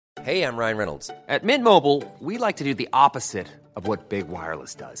Hey, I'm Ryan Reynolds. At Mint Mobile, we like to do the opposite of what Big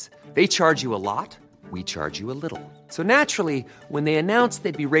Wireless does. They charge you a lot, we charge you a little. So naturally, when they announced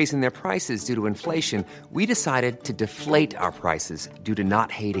they'd be raising their prices due to inflation, we decided to deflate our prices due to not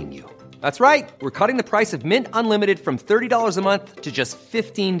hating you. That's right. We're cutting the price of Mint Unlimited from $30 a month to just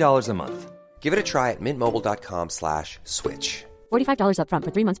 $15 a month. Give it a try at mintmobile.com/switch. $45 up front for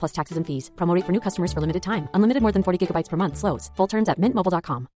 3 months plus taxes and fees. Promo rate for new customers for limited time. Unlimited more than 40 gigabytes per month. Slows full terms at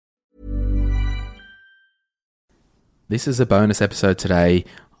mintmobile.com. This is a bonus episode today.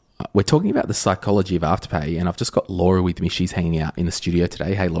 We're talking about the psychology of Afterpay, and I've just got Laura with me. She's hanging out in the studio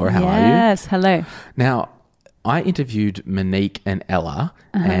today. Hey, Laura, how are you? Yes, hello. Now, I interviewed Monique and Ella,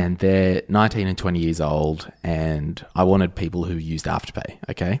 and they're 19 and 20 years old, and I wanted people who used Afterpay,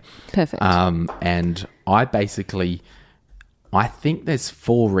 okay? Perfect. And I think there's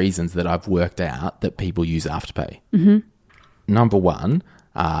 4 reasons that I've worked out that people use Afterpay. Mm-hmm. Number 1,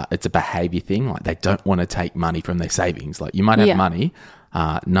 it's a behaviour thing. Like, they don't want to take money from their savings. Like, you might have money.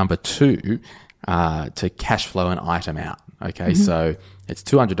 Number 2, to cash flow an item out. Okay, so it's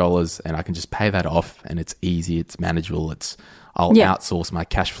 $200 and I can just pay that off, and it's easy, it's manageable. I'll outsource my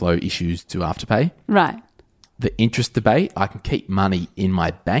cash flow issues to Afterpay. Right. The interest debate, I can keep money in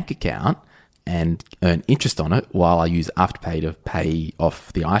my bank account and earn interest on it while I use Afterpay to pay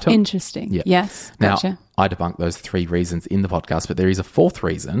off the item. Interesting. Yeah. Yes. Gotcha. Now, I debunked those 3 reasons in the podcast, but there is a 4th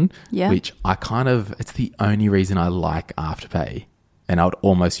reason, which it's the only reason I like Afterpay. And I would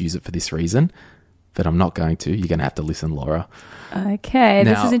almost use it for this reason, but I'm not going to. You're going to have to listen, Laura. Okay.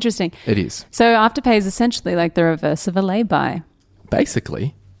 Now, this is interesting. It is. So Afterpay is essentially like the reverse of a lay-by.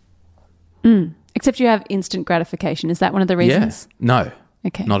 Basically. Except you have instant gratification. Is that one of the reasons? Yeah. No.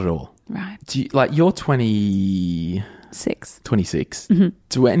 Okay. Not at all. Right. You're 26. 26. Mm-hmm.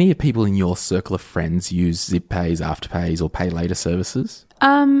 Do any people in your circle of friends use Zip Pays, Afterpays, or Pay Later services?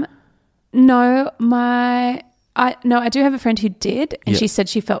 No. I do have a friend who did, and she said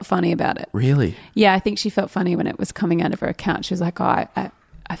she felt funny about it. Really? Yeah, I think she felt funny when it was coming out of her account. She was like, I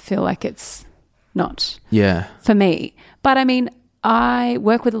feel like it's not for me. But I mean, I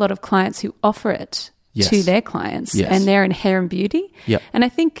work with a lot of clients who offer it to their clients, and they're in hair and beauty. Yep. And I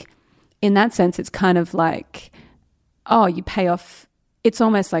think in that sense, it's kind of like, you pay off, it's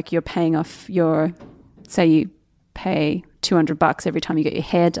almost like you're paying off say you pay $200 every time you get your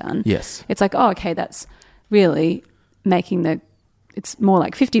hair done. Yes. It's like, okay, that's really making it's more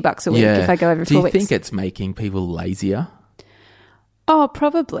like $50 a week if I go every 4 weeks. Do you think it's making people lazier? Oh,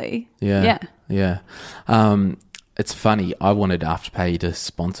 probably. Yeah. It's funny. I wanted Afterpay to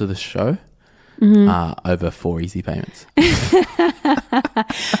sponsor the show over 4 easy payments.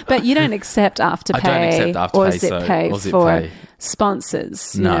 But you don't accept Afterpay, I don't accept Afterpay or Zip Pay for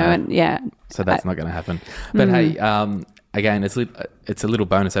sponsors. No. And so that's not going to happen. But hey, again, it's a little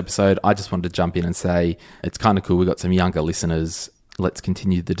bonus episode. I just wanted to jump in and say it's kind of cool. We've got some younger listeners. Let's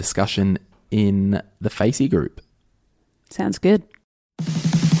continue the discussion in the Facey group. Sounds good.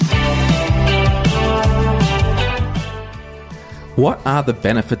 What are the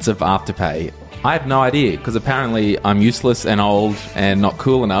benefits of Afterpay? I have no idea, because apparently I'm useless and old and not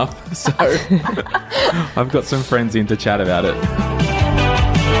cool enough. So I've got some friends in to chat about it.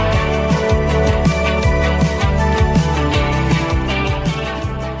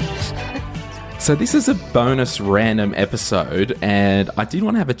 So this is a bonus random episode, and I did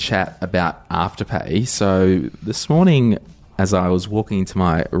want to have a chat about Afterpay. So this morning, as I was walking into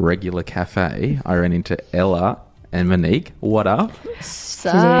my regular cafe, I ran into Ella and Monique. What up?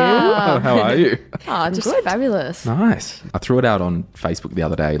 Sup? How are you? Oh, just good. Fabulous. Nice. I threw it out on Facebook the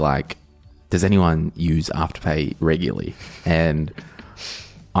other day, like, does anyone use Afterpay regularly? And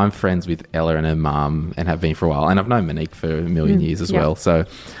I'm friends with Ella and her mum and have been for a while. And I've known Monique for a million years as well. So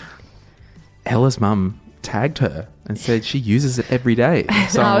Ella's mum tagged her and said she uses it every day.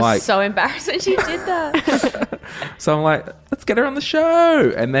 So I was so embarrassed when she did that. So I'm like, let's get her on the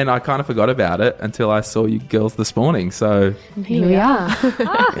show. And then I kind of forgot about it until I saw you girls this morning. So here we are.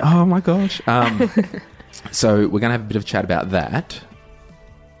 Oh my gosh. So we're going to have a bit of a chat about that.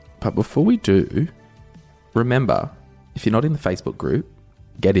 But before we do, remember, if you're not in the Facebook group,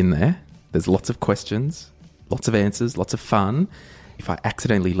 get in there. There's lots of questions, lots of answers, lots of fun. If I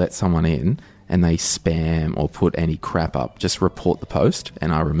accidentally let someone in and they spam or put any crap up, just report the post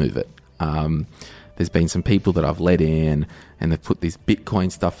and I remove it. There's been some people that I've let in and they've put this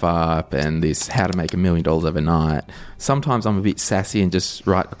Bitcoin stuff up and this how to make $1 million overnight. Sometimes I'm a bit sassy and just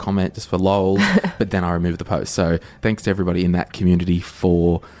write a comment just for lol, but then I remove the post. So thanks to everybody in that community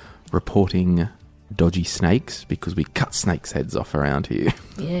for reporting dodgy snakes, because we cut snakes' heads off around here.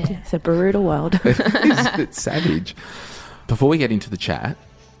 Yeah, it's a brutal world. It's savage. Before we get into the chat,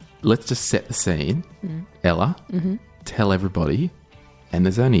 let's just set the scene. Ella, tell everybody, and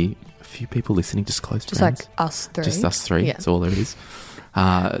there's only a few people listening, just close Just friends. like us three. Just us three. Yeah. That's all there is.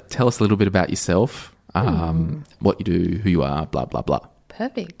 Tell us a little bit about yourself, what you do, who you are, blah, blah, blah.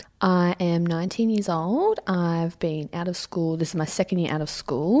 Perfect. I am 19 years old. I've been out of school. This is my second year out of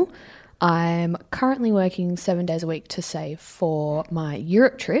school. I'm currently working 7 days a week to save for my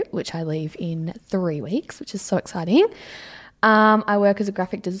Europe trip, which I leave in 3 weeks, which is so exciting. I work as a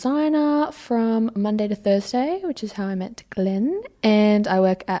graphic designer from Monday to Thursday, which is how I met Glenn. And I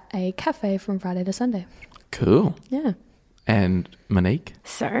work at a cafe from Friday to Sunday. Cool. Yeah. And Monique?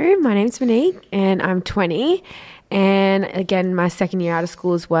 So, my name's Monique and I'm 20. And again, my second year out of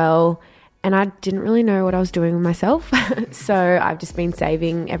school as well. And I didn't really know what I was doing with myself. So, I've just been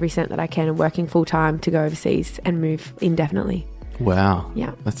saving every cent that I can and working full time to go overseas and move indefinitely. Wow.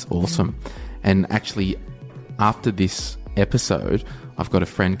 Yeah. That's awesome. And actually, after this episode, I've got a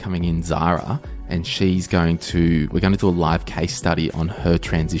friend coming in, Zara, and we're going to do a live case study on her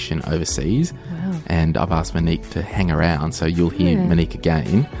transition overseas. Wow. And I've asked Monique to hang around, so you'll hear Monique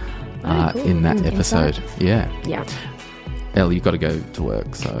again in that episode. Yeah. Yeah. Elle, you've got to go to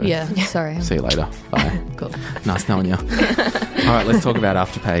work, so Yeah. Sorry. see you later. Bye. Cool. Nice knowing you. All right, let's talk about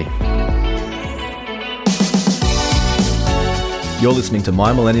Afterpay. You're listening to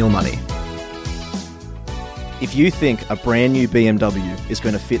My Millennial Money. If you think a brand new BMW is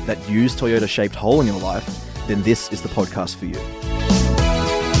going to fit that used Toyota-shaped hole in your life, then this is the podcast for you.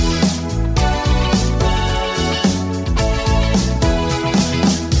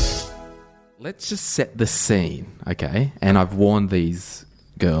 Let's just set the scene, okay? And I've warned these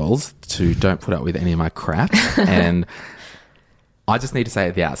girls to don't put up with any of my crap. And I just need to say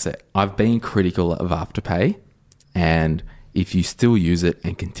at the outset, I've been critical of Afterpay, and if you still use it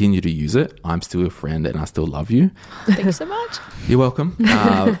and continue to use it, I'm still your friend and I still love you. Thanks so much. You're welcome.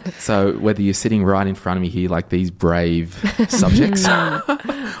 So whether you're sitting right in front of me here like these brave subjects,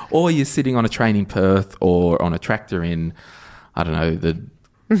 or you're sitting on a train in Perth or on a tractor in, I don't know, the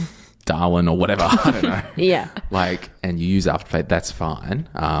Darwin or whatever, I don't know. Yeah. And you use Afterpay, that's fine.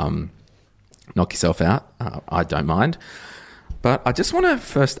 Knock yourself out. I don't mind. But I just want to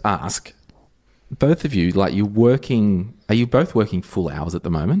first ask, both of you, are you both working full hours at the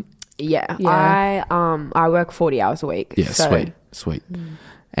moment? Yeah. I work 40 hours a week. Yeah, so. sweet.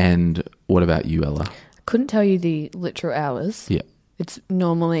 And what about you, Ella? Couldn't tell you the literal hours. Yeah. It's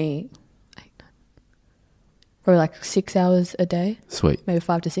normally probably like 6 hours a day. Sweet. Maybe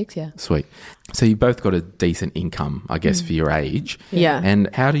 5 to 6, yeah. Sweet. So you both got a decent income, I guess, for your age. Yeah. And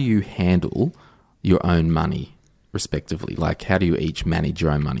how do you handle your own money, respectively? How do you each manage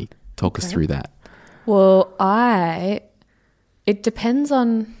your own money? Talk us through that. Well, it depends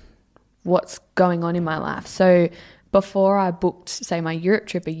on what's going on in my life. So before I booked, say, my Europe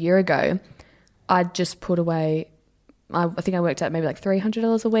trip a year ago, I'd just put away, I think I worked out maybe like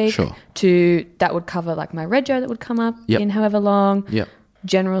 $300 a week. Sure. That would cover like my rego that would come up Yep. in however long. Yep.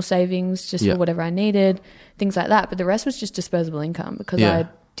 General savings just Yep. for whatever I needed, things like that. But the rest was just disposable income because Yeah. I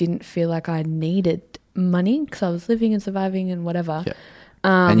didn't feel like I needed money because I was living and surviving and whatever. Yeah.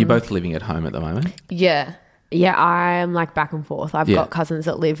 And you're both living at home at the moment? Yeah. Yeah, I'm back and forth. I've Yeah. got cousins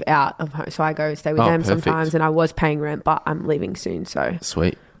that live out of home, so I go stay with Oh, them perfect. sometimes. And I was paying rent, but I'm leaving soon, so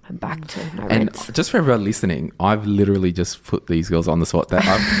Sweet. I'm back to no And rent. just for everyone listening, I've literally just put these girls on the spot.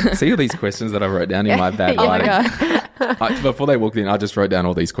 I see all these questions that I wrote down in my bad writing. Before they walked in, I just wrote down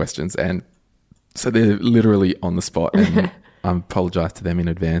all these questions, and so they're literally on the spot. And I apologise to them in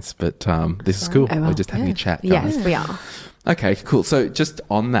advance, but this is cool. Oh, well. We're just having a chat, guys. Yes, we are. Okay, cool. So just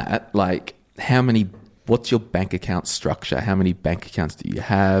on that, what's your bank account structure? How many bank accounts do you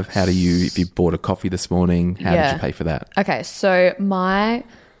have? If you bought a coffee this morning, how did you pay for that? Okay, so my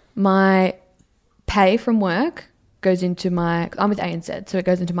pay from work goes into I'm with ANZ, so it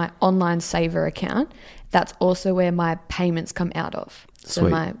goes into my online saver account. That's also where my payments come out of. So Sweet.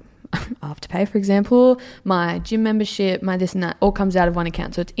 my Afterpay, for example, my gym membership, my this and that, all comes out of one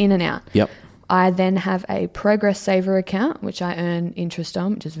account. So it's in and out. Yep. I then have a Progress Saver account, which I earn interest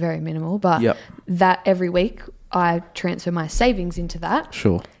on, which is very minimal. But Yep. that every week I transfer my savings into that.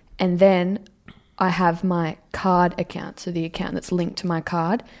 Sure. And then I have my card account, so the account that's linked to my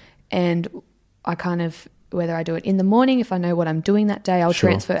card. And I kind of, whether I do it in the morning, if I know what I'm doing that day, I'll Sure.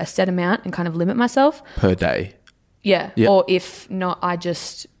 transfer a set amount and kind of limit myself. Per day. Yeah. Yep. Or if not, I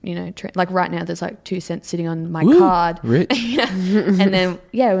just, like right now there's like 2 cents sitting on my Woo, card. rich. Yeah. And then,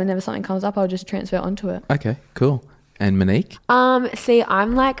 whenever something comes up, I'll just transfer onto it. Okay, cool. And Monique? See,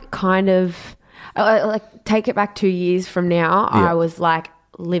 I'm kind of take it back 2 years from now. Yeah. I was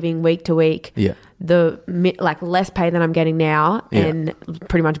living week to week. Yeah. less pay than I'm getting now and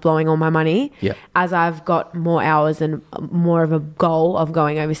pretty much blowing all my money. Yeah. As I've got more hours and more of a goal of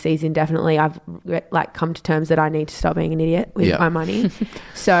going overseas indefinitely, I've like come to terms that I need to stop being an idiot with my money.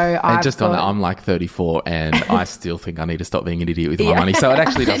 So I'm like 34 and I still think I need to stop being an idiot with my money. So it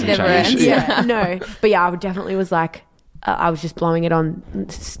actually doesn't change. No. But I definitely was like, I was just blowing it on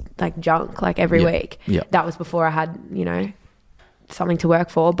like junk like every week. Yeah. That was before I had, something to work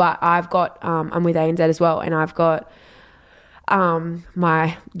for. But I've got, I'm with ANZ as well, and I've got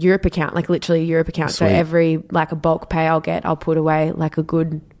my Europe account, like literally a Europe account. Sweet. So every like a bulk pay I'll put away like a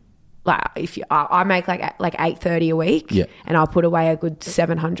good, like I make like $830 a week, and I'll put away a good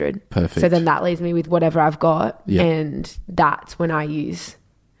 $700. Perfect. So then that leaves me with whatever I've got, and that's when I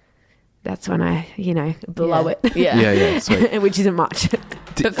blow it. Yeah, sweet. Which isn't much.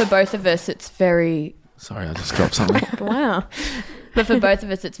 But for both of us, it's very... Sorry, I just dropped something. Wow. But for both of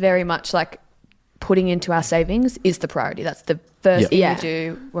us, it's very much like putting into our savings is the priority. That's the first thing we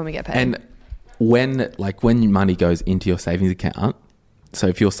do when we get paid. And when money goes into your savings account, so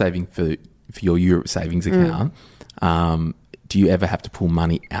if you're saving for your Europe savings account, do you ever have to pull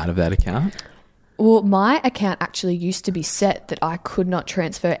money out of that account? Well, my account actually used to be set that I could not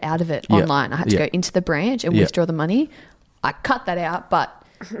transfer out of it online. I had to go into the branch and withdraw the money. I cut that out, but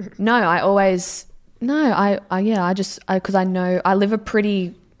because I know I live a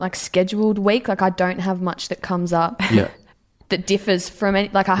pretty like scheduled week. Like I don't have much that comes up that differs from any,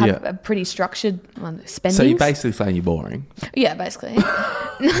 like I have a pretty structured spending. So you're basically saying you're boring. Yeah, basically.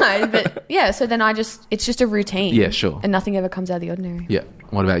 No, but so then it's just a routine. Yeah, sure. And nothing ever comes out of the ordinary. Yeah.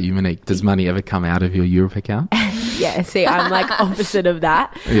 What about you, Monique? Does money ever come out of your Europe account? Yeah, see, I'm like opposite of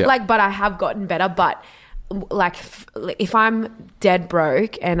that. Yeah. Like, but I have gotten better. But like if I'm dead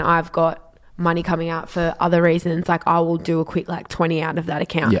broke and I've got money coming out for other reasons, like I will do a quick like 20 out of that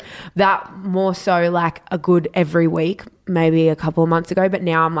account. That more so like a good every week, maybe a couple of months ago, but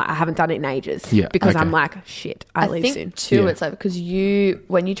now I'm like I haven't done it in ages because I'm like shit, I leave think soon. Too it's like because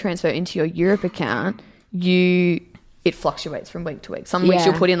when you transfer into your Europe account, it fluctuates from week to week. Some weeks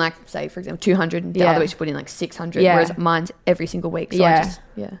you'll put in like, say for example 200 and the other weeks you put in like 600, whereas mine's every single week. So I just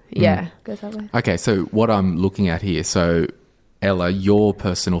goes that way. Okay, so what I'm looking at here, so Ella, your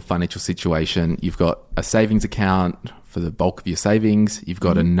personal financial situation, you've got a savings account for the bulk of your savings. You've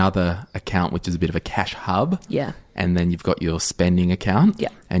got another account, which is a bit of a cash hub. Yeah. And then you've got your spending account. Yeah.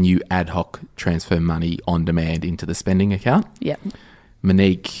 And you ad hoc transfer money on demand into the spending account. Yeah.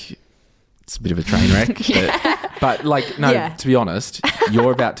 Monique, it's a bit of a train wreck. But to be honest,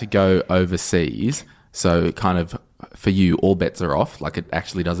 you're about to go overseas. So kind of for you, all bets are off. Like it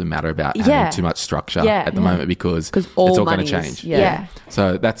actually doesn't matter about having too much structure at the moment because it's all going to change.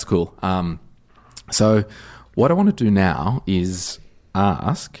 So that's cool. So what I want to do now is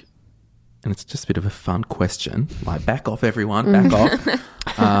ask, and it's just a bit of a fun question. Like back off, everyone, back off.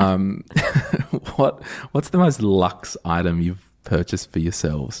 What's the most luxe item you've purchased for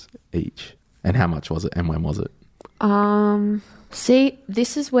yourselves each, and how much was it, and when was it? See,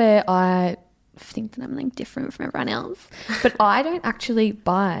 this is where I think that I'm like different from everyone else, but I don't actually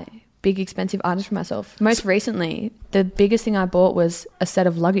buy big expensive items for myself. Most recently, the biggest thing I bought was a set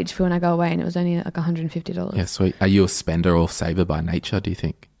of luggage for when I go away, and it was only like $150. Yeah, sweet. Are you a spender or saver by nature, do you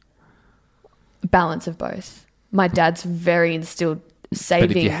think? Balance of both. My dad's very instilled saving.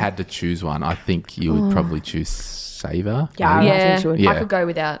 But if you had to choose one, I think you would probably choose saver. I could go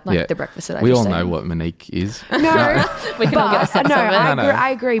without the breakfast that I We just all said. know what Monique is. We can all get a sense of it. I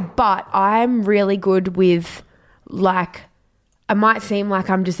agree, but I'm really good with like, it might seem like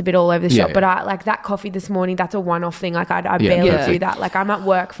I'm just a bit all over the shop, but I like that coffee this morning, that's a one-off thing. Like I barely do that. Like I'm at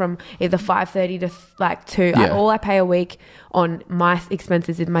work from either 5:30 to like 2. All I pay a week on my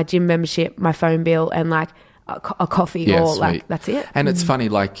expenses is my gym membership, my phone bill, and like a coffee or sweet. Like that's it. And it's funny,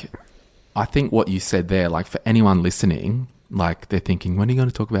 like I think what you said there, like for anyone listening, like they're thinking, when are you going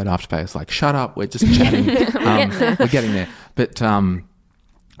to talk about afterpay? It's like, shut up, we're just chatting. We're getting there. But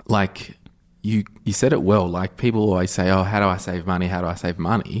like you said it well, like people always say, oh, how do I save money? How do I save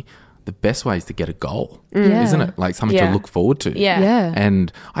money? The best way is to get a goal, isn't it? Like something to look forward to. Yeah.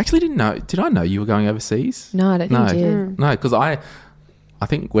 And I actually didn't know, did I know you were going overseas? No, I don't think you did. No, because I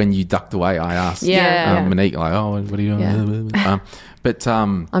think when you ducked away, I asked Monique, like, oh, what are you doing? But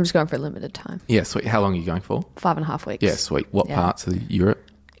I'm just going for a limited time. Yeah, sweet. How long are you going for? 5.5 weeks. Yeah, sweet. What parts of Europe?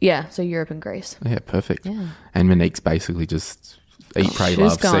 Yeah, so Europe and Greece. Yeah, perfect. Yeah. And Monique's basically just Eat, pray, She's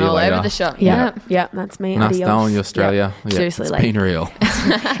love. See going you all later. over the shop. Yeah, that's me. Nice Adios. knowing you, Australia. Yeah, Yeah, seriously, it's like, been real.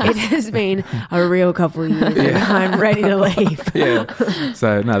 it has been a real couple of years and I'm ready to leave. Yeah.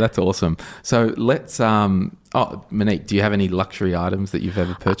 So, no, that's awesome. So, let's... Monique, do you have any luxury items that you've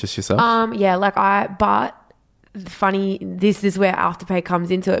ever purchased yourself? But funny, this is where Afterpay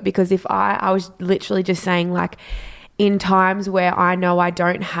comes into it, because if I was literally just saying, like, in times where I know I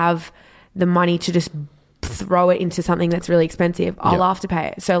don't have the money to just throw it into something that's really expensive, I'll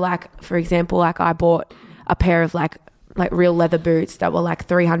Afterpay it. So, like, for example, like, I bought a pair of like real leather boots that were like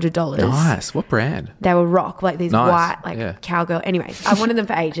 $300. Nice. What brand? They were Rock, like these Nice. white, cowgirl. Anyways, I wanted them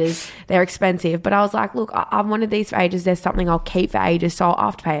for ages. They're expensive, but I was like, look, I've wanted these for ages. There's something I'll keep for ages, so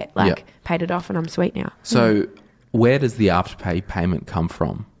I'll Afterpay it. Paid it off, and I'm sweet now. So, where does the Afterpay payment come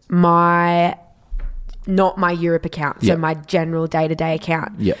from? Not my Europe account, so my general day-to-day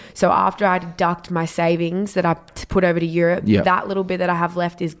account. Yep. So after I deduct my savings that I put over to Europe, that little bit that I have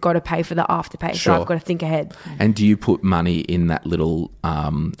left is got to pay for the Afterpay. Sure. So I've got to think ahead. And do you put money in that little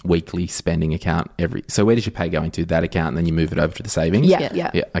weekly spending account so where does your pay go into? That account, and then you move it over to the savings?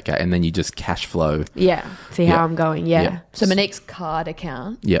 Yeah. Okay, and then you just cash flow. Yeah. See how I'm going. Yeah. So Monique's card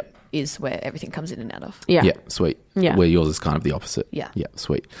account Yep. is where everything comes in and out of. Yeah. Yeah, sweet. Yeah. Where yours is kind of the opposite. Yeah. Yeah,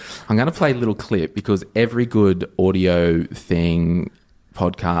 sweet. I'm going to play a little clip because every good audio thing,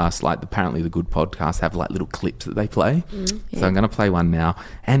 podcast, like apparently the good podcasts have like little clips that they play. So I'm going to play one now.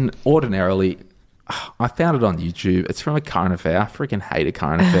 And ordinarily, I found it on YouTube. It's from a current affair. I freaking hate a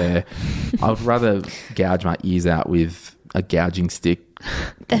current affair. I would rather gouge my ears out with a gouging stick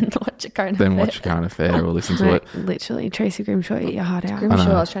Then watch a current than affair. watch a current affair or listen to it. Literally, Tracy Grimshaw, eat your heart out.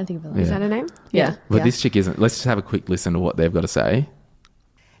 Grimshaw, I was trying to think of it. Is that her name? Yeah. But this chick isn't. Let's just have a quick listen to what they've got to say.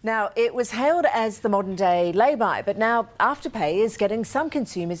 Now, it was hailed as the modern-day lay-by, but now Afterpay is getting some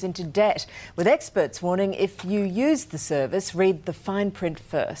consumers into debt, with experts warning if you use the service, read the fine print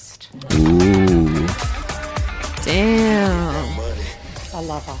first. Ooh. Damn. I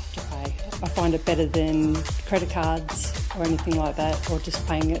love Afterpay. I find it better than credit cards or anything like that, or just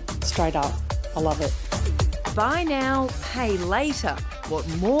paying it straight up. I love it. Buy now, pay later. What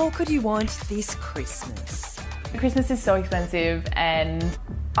more could you want this Christmas? Christmas is so expensive and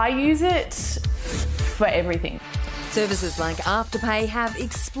I use it for everything. Services like Afterpay have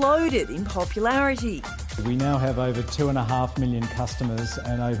exploded in popularity. We now have over 2.5 million customers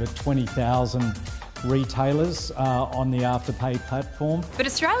and over 20,000 retailers on the Afterpay platform. But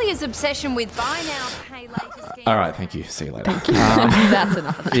Australia's obsession with buy now, pay later schemes... All right, thank you. See you later. Thank you. That's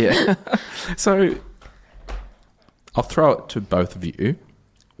enough of that. Yeah. So I'll throw it to both of you.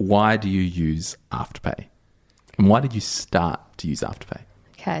 Why do you use Afterpay? And why did you start to use Afterpay?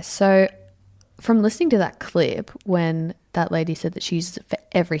 Okay, so from listening to that clip when that lady said that she uses it for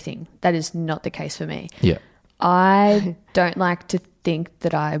everything, that is not the case for me. Yeah. I don't like to think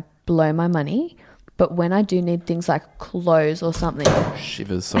that I blow my money, but when I do need things like clothes or something...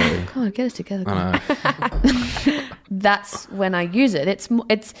 Shivers, sorry. Come on, get it together. I know. That's when I use it. It's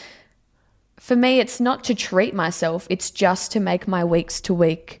for me, it's not to treat myself. It's just to make my weeks to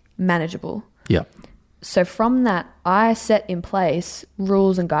week manageable. Yeah. So from that, I set in place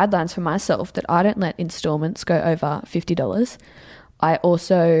rules and guidelines for myself that I don't let installments go over $50. I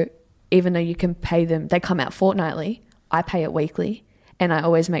also, even though you can pay them, they come out fortnightly, I pay it weekly. And I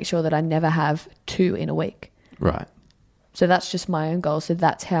always make sure that I never have 2 in a week. Right. So that's just my own goal. So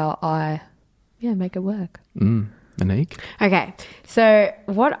that's how I, make it work. Monique? Okay, so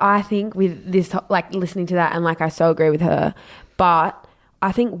what I think with this, like listening to that, and like I so agree with her, but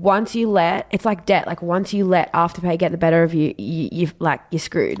I think once you let, it's like debt, like once you let Afterpay get the better of you, you're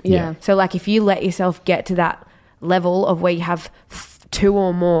screwed. Yeah. So like if you let yourself get to that level of where you have 2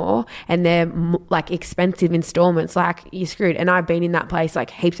 or more and they're like expensive installments, like you're screwed. And I've been in that place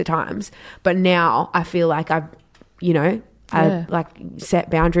like heaps of times, but now I feel like I've, I like set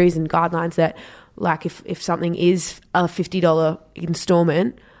boundaries and guidelines that like if something is a $50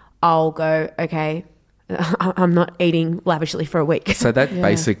 installment, I'll go, okay, I'm not eating lavishly for a week. So that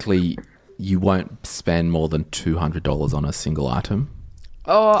basically you won't spend more than $200 on a single item?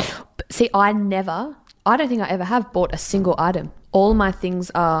 Oh, see, I don't think I ever have bought a single item. All my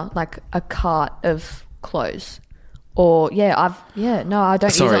things are like a cart of clothes. Or, I don't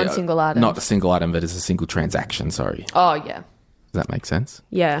use it on single items. Not a single item, but it's a single transaction, sorry. Oh, yeah. Does that make sense?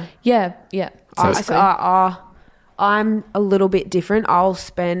 Yeah. Yeah. I'm a little bit different. I'll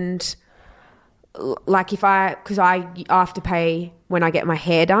spend, like because I Afterpay when I get my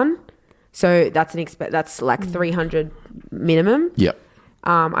hair done. So that's that's like $300 minimum. Yep.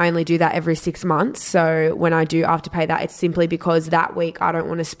 I only do that every 6 months. So when I do Afterpay that, it's simply because that week I don't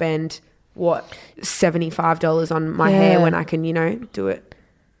want to spend $75 on my hair when I can, do it.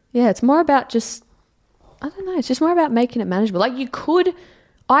 Yeah, it's more about just, I don't know, it's just more about making it manageable. Like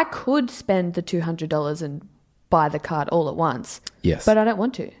I could spend the $200 and buy the card all at once. Yes. But I don't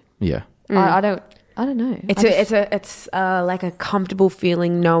want to. Yeah. I don't know. It's like a comfortable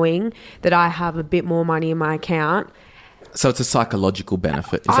feeling knowing that I have a bit more money in my account. So it's a psychological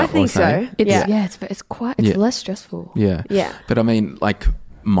benefit. Is I that think what we're saying? so. It's less stressful. Yeah. Yeah. But I mean, like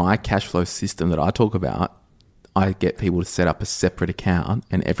my cash flow system that I talk about, I get people to set up a separate account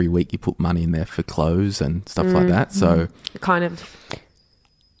and every week you put money in there for clothes and stuff like that. So kind of,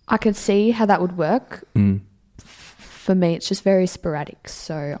 I could see how that would work. For me, it's just very sporadic.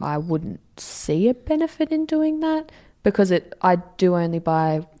 So I wouldn't see a benefit in doing that because I do only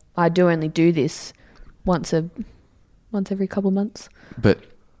do this once every couple of months. But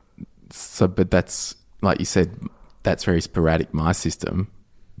that's, like you said, that's very sporadic, my system.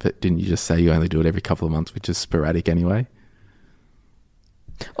 But didn't you just say you only do it every couple of months, which is sporadic anyway?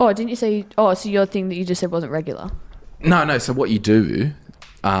 Oh, didn't you say... Oh, so your thing that you just said wasn't regular? No. So what you do...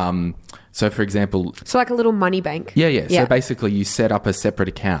 so, for example... So like a little money bank. Yeah. So basically you set up a separate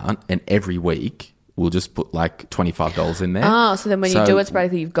account and every week we'll just put like $25 in there. Oh, so then when you do it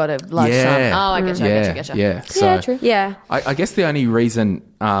sporadically, you've got a large sum. Oh, I get you. Yeah. So, true. Yeah. I guess the only reason...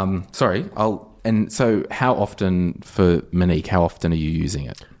 And so how often, for Monique, how often are you using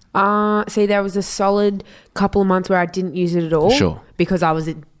it? See, there was a solid couple of months where I didn't use it at all. Sure. Because I was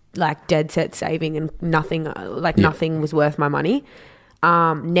like dead set saving and nothing was worth my money.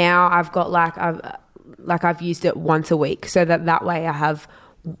 Now I've got I've used it once a week so that way I have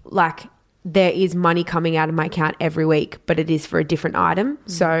there is money coming out of my account every week, but it is for a different item.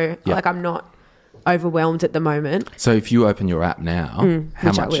 So I'm not overwhelmed at the moment. So if you open your app now,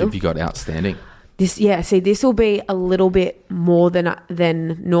 how much have you got outstanding? This will be a little bit more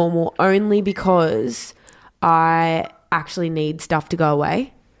than normal, only because I actually need stuff to go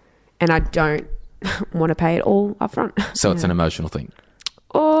away and I don't want to pay it all up front. So it's an emotional thing.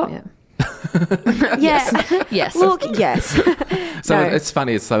 Or yes. Look, yes. So it's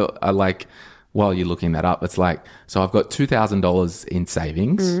funny. It's so while you're looking that up, it's like, so I've got $2,000 in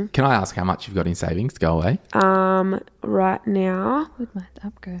savings. Can I ask how much you've got in savings to go away? Right now, where'd my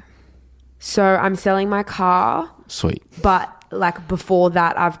app go? So I'm selling my car. Sweet. But before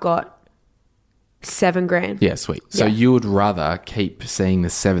that, I've got $7,000. Yeah, sweet. So you would rather keep seeing the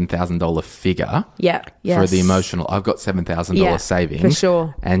 $7,000 figure for the emotional, I've got $7,000 savings. For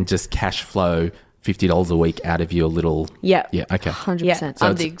sure. And just cash flow $50 a week out of your little... Yeah. Yeah, okay. 100%. So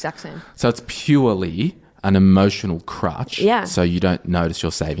I'm the exact same. So it's purely an emotional crutch. Yeah. So you don't notice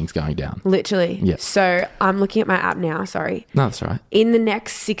your savings going down. Literally. Yeah. So I'm looking at my app now, sorry. No, that's all right. In the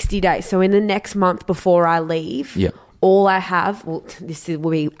next 60 days, so in the next month before I leave... Yeah. All I have, this will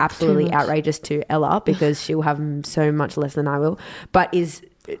be absolutely outrageous to Ella because she'll have so much less than I will, but is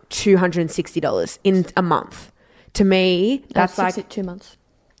 $260 in a month. To me, that's 2 months.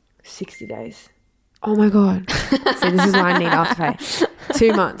 60 days. Oh my God. See, this is why I need afterpay.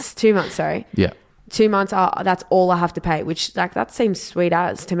 2 months. 2 months, sorry. Yeah. 2 months, that's all I have to pay, which that seems sweet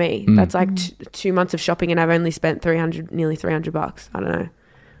as to me. That's 2 months of shopping and I've only spent nearly $300. I don't know.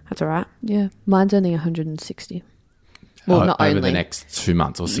 That's all right. Yeah. Mine's only 160. Well, not over only. the next 2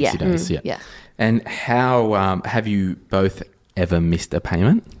 months or 60 days. Yeah. And how have you both ever missed a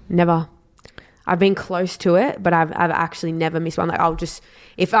payment? Never. I've been close to it, but I've actually never missed one.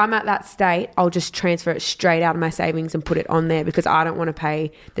 If I'm at that state, I'll just transfer it straight out of my savings and put it on there because I don't want to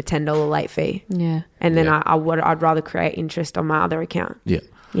pay the $10 late fee. Yeah. And then I'd rather create interest on my other account. Yeah.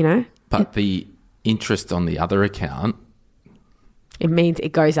 You know? But the interest on the other account... It means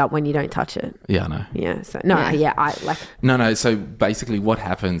it goes up when you don't touch it. Yeah, I know. Yeah. So No. So basically, what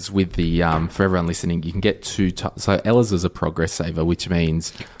happens with the for everyone listening, you can get so Ella's is a progress saver, which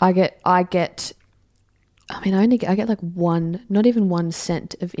means I get. I get like not even 1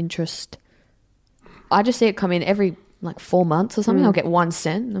 cent of interest. I just see it come in every 4 months or something. I'll get 1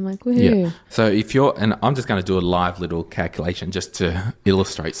 cent, and I'm like, woohoo. Yeah. So if you're, and I'm just going to do a live little calculation just to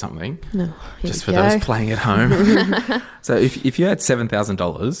illustrate something. No, just for those playing at home. So if you had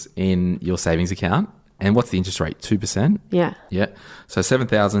 $7,000 in your savings account, and what's the interest rate? 2%? Yeah. Yeah. So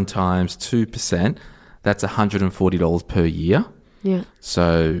 7,000 times 2%, that's $140 per year. Yeah.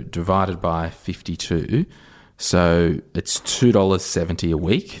 So divided by 52, so it's $2.70 a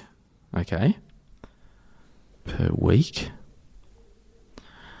week. Okay. Per week.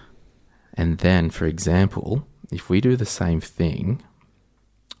 And then, for example, if we do the same thing,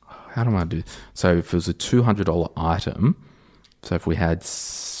 how do I do? So if it was a $200 item, so if we had,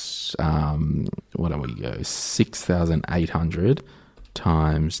 what do we go, 6,800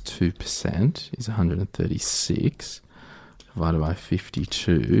 times 2% is 136. Divided by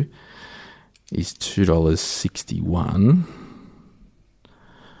 52 is $2.61.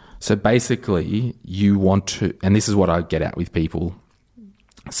 So basically, you want to, and this is what I get at with people.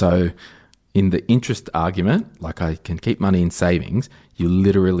 So in the interest argument, like I can keep money in savings, you're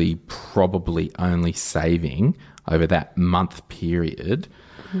literally probably only saving over that month period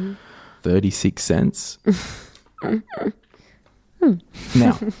 36 cents.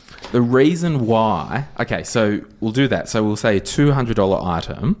 Now, the reason why, okay, so we'll do that. So we'll say a $200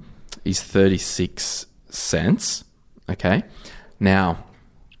 item is 36 cents, okay? Now,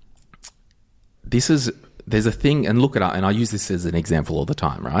 there's a thing, and look it up, and I use this as an example all the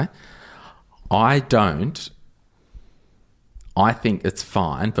time, right? I think it's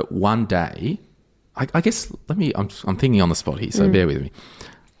fine, but one day, I guess, I'm thinking on the spot here, so bear with me.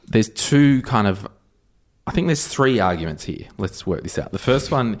 There's I think there's three arguments here. Let's work this out. The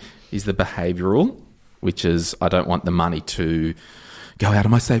first one is the behavioural, which is I don't want the money to go out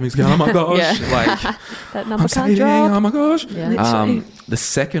of my savings account. Oh my gosh. Like that number I'm can't saving, drop. oh my gosh. Yeah. The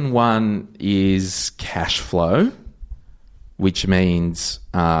second one is cash flow, which means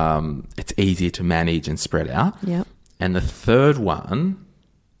it's easier to manage and spread out. Yep. And the third one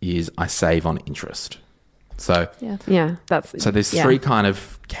is I save on interest. So there's three kind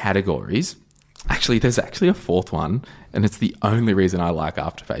of categories. Actually, there's actually a fourth one, and it's the only reason I like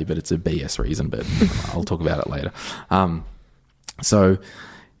Afterpay, but it's a BS reason, but I'll talk about it later. So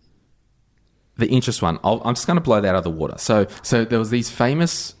the interest one, I'm just going to blow that out of the water. So there was these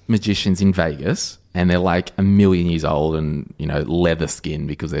famous magicians in Vegas, and they're like 1 million years old and, leather skin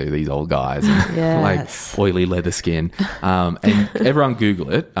because they're these old guys. And like oily leather skin. And everyone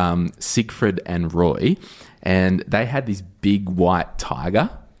Google it, Siegfried and Roy, and they had this big white tiger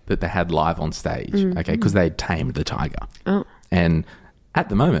that they had live on stage, okay, because they had tamed the tiger. Oh. And at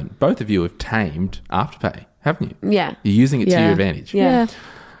the moment, both of you have tamed Afterpay, haven't you? Yeah. You're using it to your advantage. Yeah.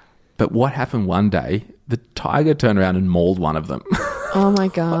 But what happened one day, the tiger turned around and mauled one of them. Oh my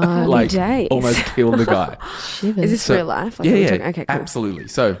God. Like almost killed the guy. Is this real life? Like, yeah. Okay, cool. Absolutely.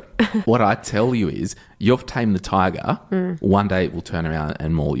 So what I tell you is you've tamed the tiger, one day it will turn around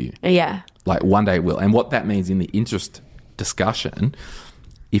and maul you. Yeah. Like one day it will. And what that means in the interest discussion,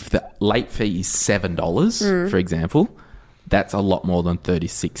 if the late fee is $7, for example, that's a lot more than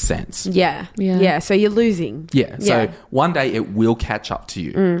 36 cents. Yeah. So you're losing. Yeah. So one day it will catch up to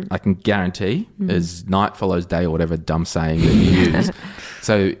you. I can guarantee as night follows day or whatever dumb saying that you use.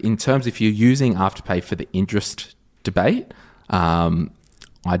 So in terms, if you're using Afterpay for the interest debate, long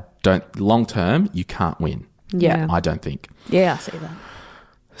term, you can't win. Yeah. I don't think. Yeah, I see that.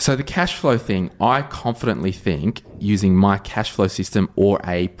 So the cash flow thing, I confidently think using my cash flow system or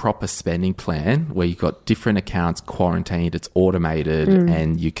a proper spending plan where you've got different accounts quarantined, it's automated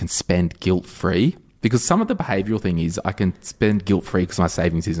and you can spend guilt-free. Because some of the behavioural thing is I can spend guilt-free because my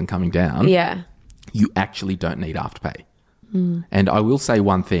savings isn't coming down. Yeah. You actually don't need Afterpay. And I will say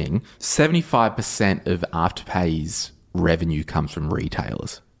one thing, 75% of Afterpay's revenue comes from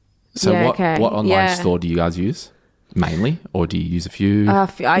retailers. So what online store do you guys use? Mainly, or do you use a few?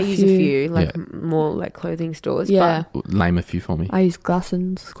 I use a few, more like clothing stores. Yeah. But name a few for me. I use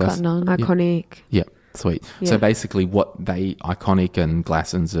Glassons, Cotton On. Iconic. Yeah, sweet. Yeah. So basically Iconic and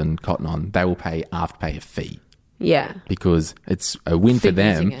Glassons and Cotton On, they will pay Afterpay a fee. Yeah. Because it's a win for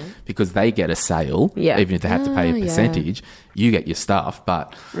them because they get a sale, even if they have to pay a percentage, you get your stuff.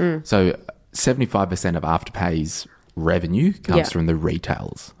 But so 75% of Afterpay's revenue comes from the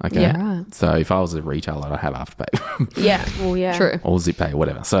retailers. Okay. Yeah, right. So if I was a retailer, I'd have Afterpay. Yeah. Well, yeah. True. Or ZipPay or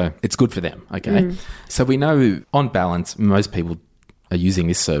whatever. So it's good for them. Okay. So we know on balance, most people are using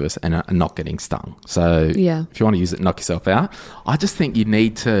this service and are not getting stung. So if you want to use it, knock yourself out. I just think you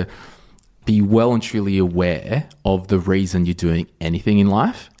need to be well and truly aware of the reason you're doing anything in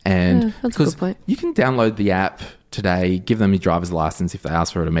life. And that's a good point. You can download the app today, give them your driver's license if they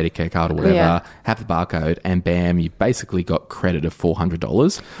ask for it, a Medicare card or whatever, have the barcode, and bam, you've basically got credit of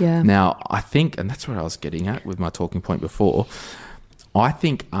 $400. Yeah. Now, I think, and that's what I was getting at with my talking point before, I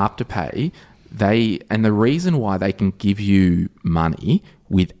think Afterpay, and the reason why they can give you money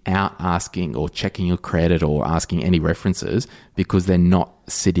without asking or checking your credit or asking any references, because they're not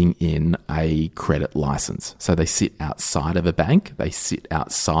sitting in a credit license. So they sit outside of a bank. They sit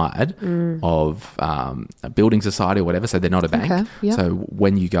outside of a building society or whatever. So they're not a bank. Okay, yep. So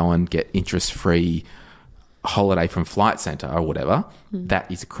when you go and get interest-free holiday from Flight Centre or whatever,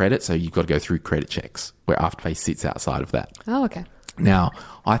 that is a credit. So you've got to go through credit checks where Afterpay sits outside of that. Oh, okay. Now,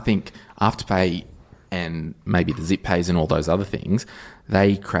 I think Afterpay and maybe the zip pays and all those other things,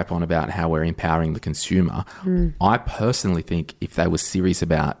 they crap on about how we're empowering the consumer. I personally think if they were serious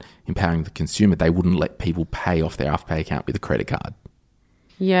about empowering the consumer, they wouldn't let people pay off their afterpay account with a credit card.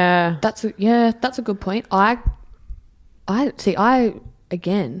 Yeah. That's a good point. I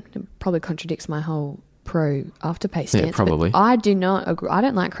again, it probably contradicts my whole pro afterpay stance. Yeah, probably. But I do not agree. I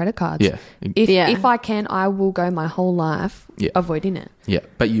don't like credit cards. Yeah. If I can, I will go my whole life avoiding it. Yeah,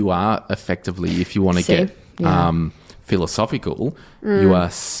 but you are effectively, if you want to get philosophical, you are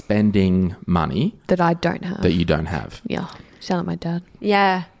spending money that I don't have. That you don't have. Yeah. Sound like my dad.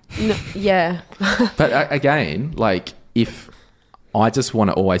 Yeah. No, yeah. But again, like, if I just want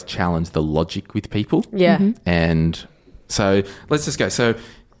to always challenge the logic with people. Yeah. And so let's just go. So,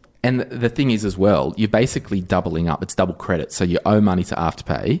 and the thing is as well, you're basically doubling up. It's double credit. So you owe money to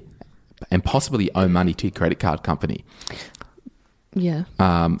Afterpay and possibly owe money to your credit card company. Yeah.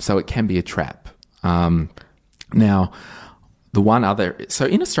 So it can be a trap. Now, the one other... So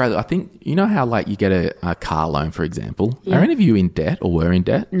in Australia, I think, you know how like you get a car loan, for example? Yeah. Are any of you in debt or were in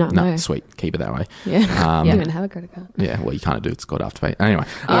debt? No. Sweet. Keep it that way. Yeah. You don't even have a credit card. Yeah, well, you can't do it. It's called Afterpay. Anyway.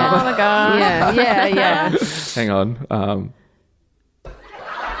 Oh, my God. Yeah. Hang on.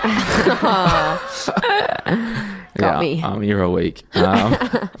 Got me. I'm here all week.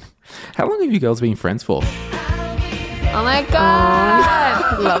 How long have you girls been friends for? Oh my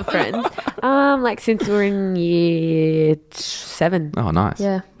God. Love Friends. Like since we were in year 7. Oh, nice.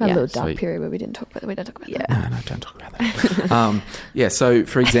 Yeah. A little dark Sweet. period where we don't talk about that. No, don't talk about that. So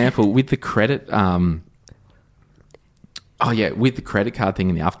for example, with the credit... with the credit card thing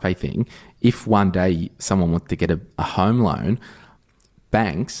and the Afterpay thing, if one day someone wants to get a home loan,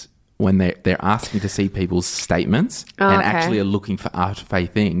 banks, when they're asking to see people's statements and actually are looking for Afterpay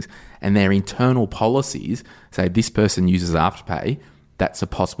things, and their internal policies say this person uses Afterpay, that's a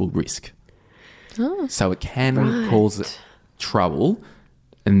possible risk. Oh, so it can cause trouble.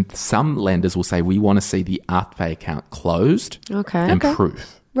 And some lenders will say, we want to see the Afterpay account closed and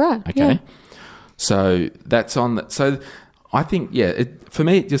proof. Right. Okay. Yeah. So that's on the... So I think, for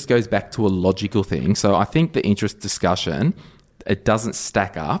me, it just goes back to a logical thing. So I think the interest discussion, it doesn't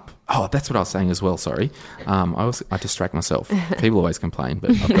stack up. Oh, that's what I was saying as well, sorry. I distract myself. People always complain,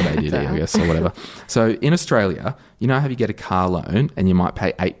 but I've got ADD, I guess, or whatever. So in Australia, you know how you get a car loan and you might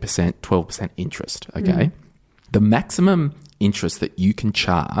pay 8%, 12% interest, okay? The maximum interest that you can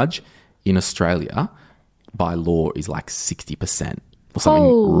charge in Australia by law is like 60%. Or something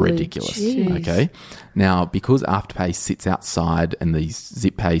Holy ridiculous. geez. Okay. Now, because Afterpay sits outside and these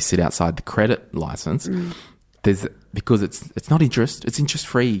zip pays sit outside the credit license, because it's not interest, it's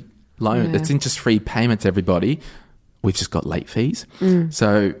interest-free loan. It's interest-free payments, everybody. We've just got late fees.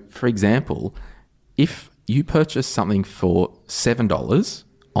 So, for example, if you purchase something for $7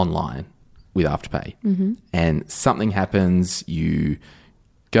 online with Afterpay and something happens, you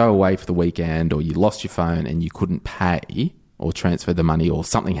go away for the weekend or you lost your phone and you couldn't pay or transfer the money or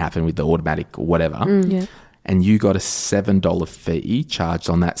something happened with the automatic or whatever, and you got a $7 fee charged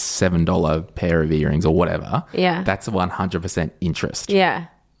on that $7 pair of earrings or whatever, that's 100% interest. Yeah.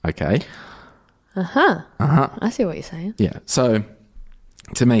 Okay? I see what you're saying. Yeah. So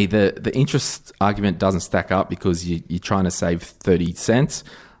to me, the interest argument doesn't stack up because you're trying to save 30 cents.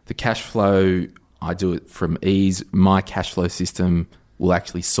 The cash flow, I do it from ease. My cash flow system will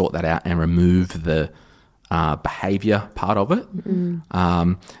actually sort that out and remove the behavior part of it.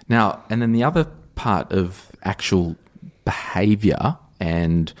 Now, and then the other part of actual behavior,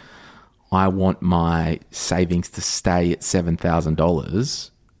 and I want my savings to stay at $7,000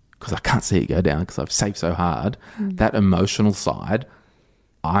 because I can't see it go down because I've saved so hard. That emotional side,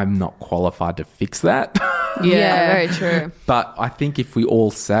 I'm not qualified to fix that. Yeah, very true. But I think if we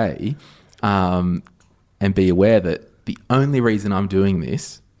all say and be aware that the only reason I'm doing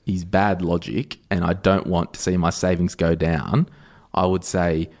this is bad logic and I don't want to see my savings go down, I would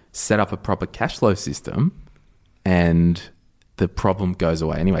say set up a proper cash flow system and the problem goes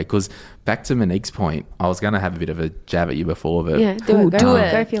away anyway. Because back to Monique's point, I was going to have a bit of a jab at you before, but... Yeah, do it. Go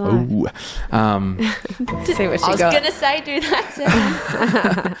if you like. See what she got. I was going to say do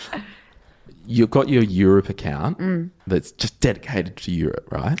that, Sam. You've got your Europe account that's just dedicated to Europe,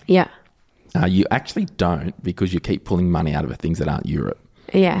 right? Yeah. You actually don't because you keep pulling money out of things that aren't Europe.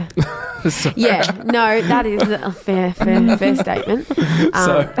 Yeah. Yeah. No, that is a fair statement.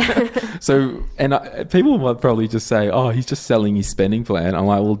 People might probably just say, oh, he's just selling his spending plan. I'm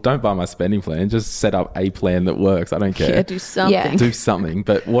like, well, don't buy my spending plan. Just set up a plan that works. I don't care. Yeah, do something. Yeah. Do something.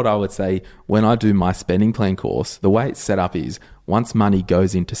 But what I would say, when I do my spending plan course, the way it's set up is once money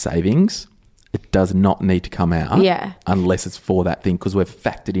goes into savings, it does not need to come out Yeah. unless it's for that thing, because we've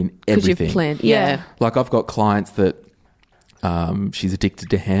factored in everything. Because you've planned. Yeah. Like I've got clients that she's addicted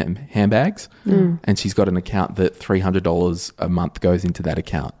to handbags and she's got an account that $300 a month goes into that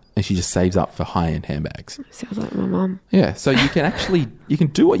account and she just saves up for high-end handbags. Sounds like my mum. Yeah, so you can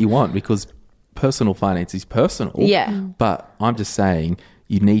do what you want because personal finance is personal. Yeah. But I'm just saying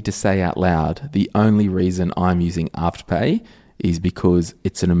you need to say out loud, the only reason I'm using afterpay is because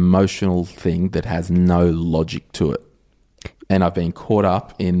it's an emotional thing that has no logic to it. And I've been caught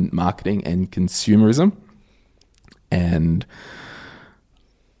up in marketing and consumerism, and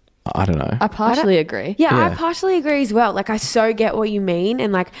I don't know. I partially agree. Yeah, I partially agree as well. Like, I so get what you mean.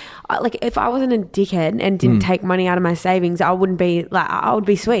 And like if I wasn't a dickhead and didn't take money out of my savings, I wouldn't be like, I would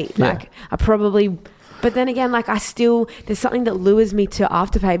be sweet. Yeah. Like, I probably, but then again, like, there's something that lures me to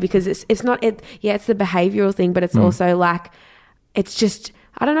Afterpay because it's not, it's the behavioral thing, but it's also like, it's just,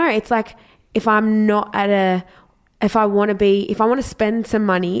 I don't know. It's like, if I want to spend some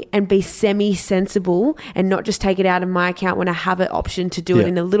money and be semi-sensible and not just take it out of my account when I have an option to do it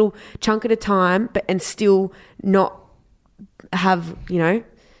in a little chunk at a time, and still not have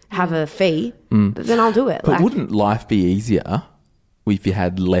a fee, then I'll do it. But wouldn't life be easier if you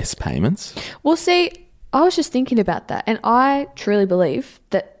had less payments? Well, see, I was just thinking about that, and I truly believe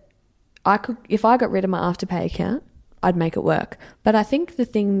that I could, if I got rid of my Afterpay account, I'd make it work. But I think the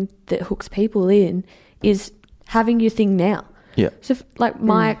thing that hooks people in is having your thing now. Yeah. So,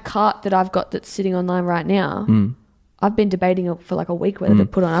 my cart that I've got that's sitting online right now, I've been debating it for like a week whether to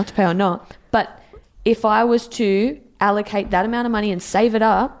put on Afterpay or not. But if I was to allocate that amount of money and save it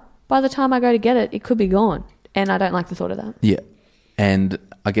up, by the time I go to get it, it could be gone. And I don't like the thought of that. Yeah. And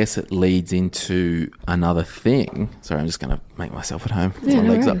I guess it leads into another thing. Sorry, I'm just going to make myself at home. Yeah, my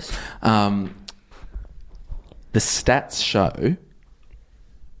legs worries. up. The stats show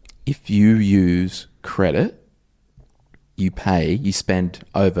if you use credit, you spend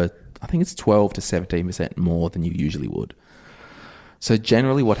over, I think it's 12 to 17% more than you usually would. So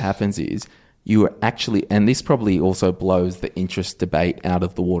generally what happens is you are actually, and this probably also blows the interest debate out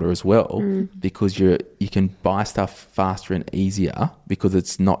of the water as well, because you can buy stuff faster and easier because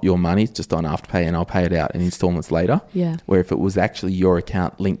it's not your money, it's just on Afterpay and I'll pay it out in installments later. Yeah. Where if it was actually your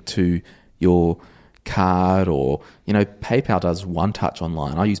account linked to your card, or PayPal does one touch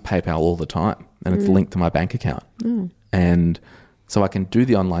online. I use PayPal all the time and it's linked to my bank account, and so I can do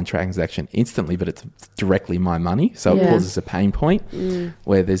the online transaction instantly, but it's directly my money, so it causes a pain point.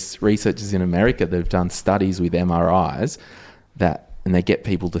 Where there's researchers in America that have done studies with MRIs and they get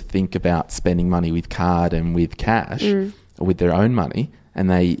people to think about spending money with card and with cash or with their own money, and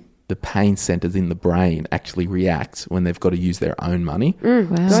the pain centers in the brain actually react when they've got to use their own money.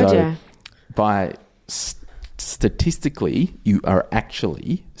 Wow. So by statistically, you are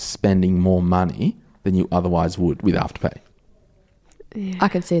actually spending more money than you otherwise would with Afterpay. Yeah. I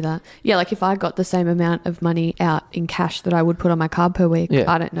can see that. Yeah, like if I got the same amount of money out in cash that I would put on my card per week,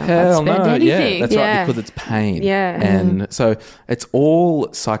 I don't know if I'd spend anything. Yeah, that's right, because it's pain. Yeah. And so it's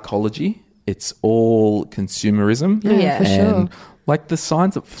all psychology. It's all consumerism. Yeah, for sure. Like the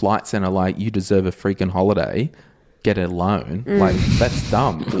signs at Flight Centre, like you deserve a freaking holiday, get a loan. Like that's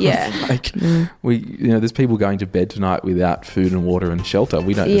dumb. Yeah. Like there's people going to bed tonight without food and water and shelter.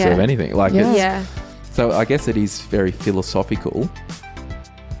 We don't deserve anything. Like so I guess it is very philosophical.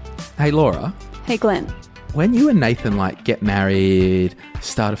 Hey Laura. Hey Glenn. When you and Nathan get married,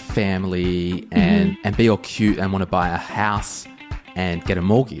 start a family and be all cute and want to buy a house and get a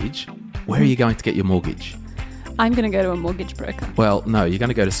mortgage, where are you going to get your mortgage? I'm going to go to a mortgage broker. Well, no, you're going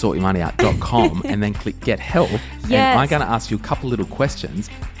to go to sortyourmoneyout.com and then click get help. Yes. And I'm going to ask you a couple little questions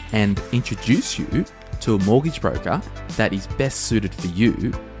and introduce you to a mortgage broker that is best suited for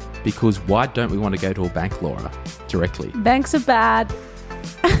you, because why don't we want to go to a bank, Laura, directly? Banks are bad.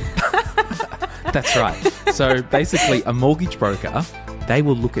 That's right. So basically a mortgage broker, they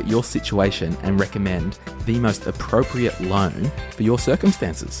will look at your situation and recommend the most appropriate loan for your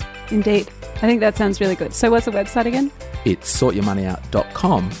circumstances. Indeed. I think that sounds really good. So what's the website again? It's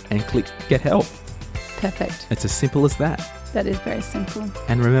sortyourmoneyout.com and click get help. Perfect. It's as simple as that. That is very simple.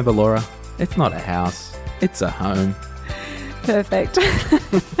 And remember, Laura, it's not a house, it's a home. Perfect.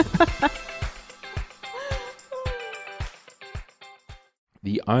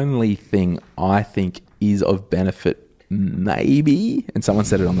 The only thing I think is of benefit, maybe, and someone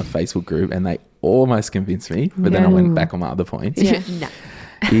said it on the Facebook group and they almost convinced me, but then I went back on my other points,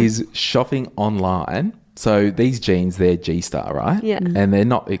 is shopping online. So these jeans, they're G-Star, right? Yeah. And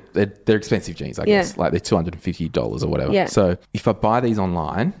they're expensive jeans, I guess. Like they're $250 or whatever. Yeah. So if I buy these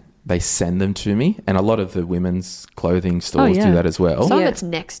online they send them to me, and a lot of the women's clothing stores do that as well. Some of it's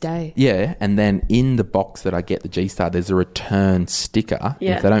next day. Yeah, and then in the box that I get the G-Star, there's a return sticker.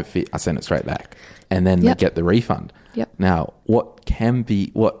 Yeah. If they don't fit, I send it straight back, and then they get the refund. Yep. Now, what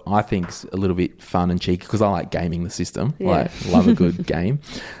I think is a little bit fun and cheeky, because I like gaming the system. Yeah. Like, love a good game.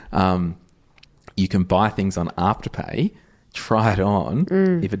 You can buy things on Afterpay, try it on.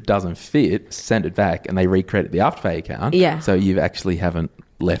 If it doesn't fit, send it back, and they recredit the Afterpay account. Yeah. So you actually haven't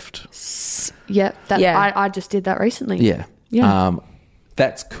left. Yep. I just did that recently. Yeah. Yeah.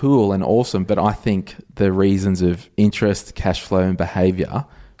 That's cool and awesome, but I think the reasons of interest, cash flow, and behaviour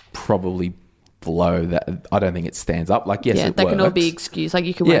probably below that. I don't think it stands up. Like, yes, it they works. can all be excused. Like,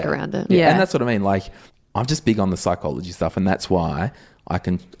 you can work around it. Yeah. And that's what I mean. Like, I'm just big on the psychology stuff, and that's why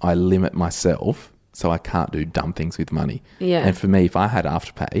I limit myself so I can't do dumb things with money. Yeah. And for me, if I had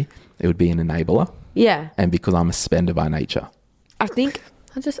Afterpay, it would be an enabler. Yeah. And because I'm a spender by nature. I think...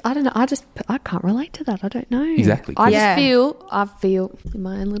 I don't know. I can't relate to that. I don't know. Exactly. I feel in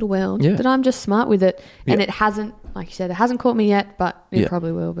my own little world that I'm just smart with it. And it hasn't, like you said, it hasn't caught me yet, but it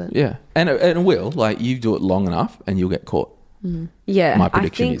probably will. But yeah. And it will. Like, you do it long enough and you'll get caught. Yeah. My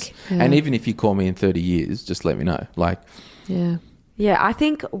prediction is. Yeah. And even if you call me in 30 years, just let me know. Like, yeah. Yeah, I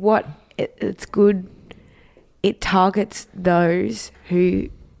think it's good, it targets those who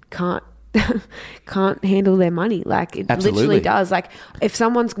can't handle their money. Like, it literally does. Like, if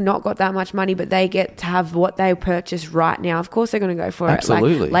someone's not got that much money but they get to have what they purchase right now, of course they're going to go for it. Like,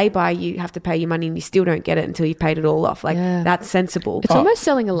 lay-by, you have to pay your money and you still don't get it until you've paid it all off. Like, that's sensible. It's almost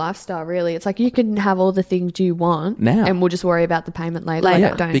selling a lifestyle, really. It's like, you can have all the things you want now, and we'll just worry about the payment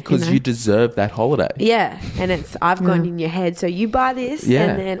later. Because you deserve that holiday. Yeah. And it's, I've gone in your head, so you buy this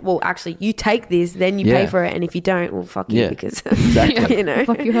and then, well, actually you take this, then you pay for it, and if you don't, well, fuck you, because exactly. you know,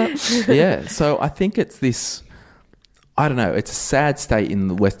 fuck you up. Yeah, so I think it's this, I don't know, it's a sad state in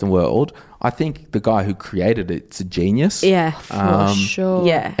the Western world. I think the guy who created it's a genius. Yeah, for sure.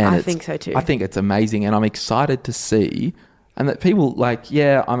 Yeah, I think so too. I think it's amazing, and I'm excited to see, and that people like,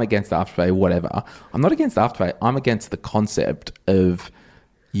 I'm against Afterpay, whatever. I'm not against Afterpay. I'm against the concept of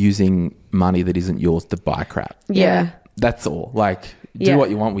using money that isn't yours to buy crap. Yeah. That's all. Like, do what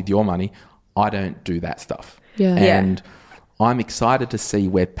you want with your money. I don't do that stuff. Yeah. And I'm excited to see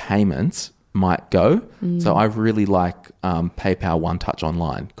where payments might go. So I really like PayPal One Touch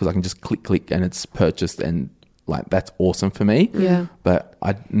Online, because I can just click and it's purchased, and like, that's awesome for me. Yeah. But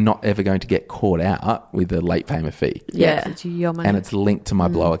I'm not ever going to get caught out with a late payment fee. Yeah. It's your money. And it's linked to my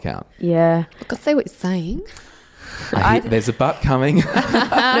Blow account. Yeah. Look, I see what you're saying. There's a but coming.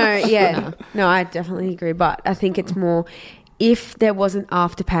 No, I definitely agree. But I think it's more, if there wasn't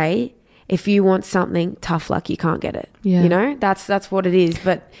Afterpay, if you want something, tough luck, you can't get it. Yeah. You know, that's what it is.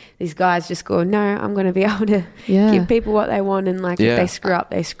 But these guys just go, no, I'm going to be able to give people what they want, and like, if they screw up,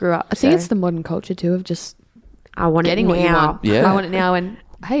 they screw up. I think it's the modern culture too of just I want getting it what you now. want. Yeah. I want it now, and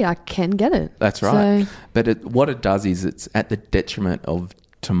hey, I can get it. That's right. So, but what it does is it's at the detriment of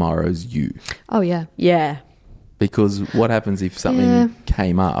tomorrow's you. oh yeah. Yeah. Because what happens if something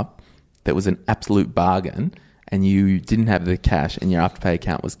came up that was an absolute bargain and you didn't have the cash and your Afterpay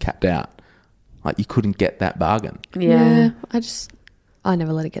account was capped out? Like, you couldn't get that bargain. Yeah. I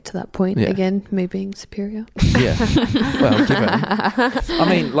never let it get to that point again, me being superior. Yeah. Well, given. I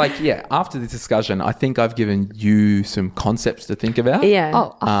mean, like, after this discussion, I think I've given you some concepts to think about. Yeah.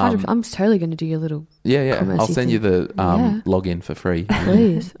 Oh, 100%. I'm totally going to do your little I'll send you the login for free.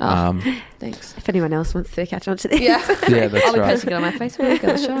 Please. Thanks. If anyone else wants to catch on to this. Yeah, that's I'll be right. posting it on my Facebook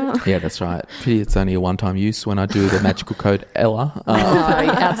at the shop. Yeah, that's right. Pity it's only a one-time use when I do the magical code Ella. You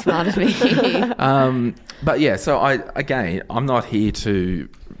outsmarted me. But yeah, so I'm not here to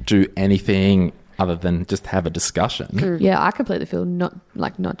do anything other than just have a discussion. Yeah, I completely feel not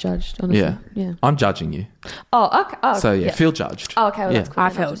judged, honestly. Yeah. I'm judging you. Oh, okay. Oh, So feel judged. Oh, okay, well, that's cool. I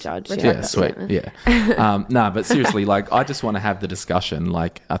felt judged. Yeah, sweet. Yeah. No, but seriously, like, I just want to have the discussion.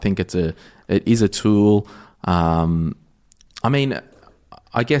 Like, I think it is a tool. I mean,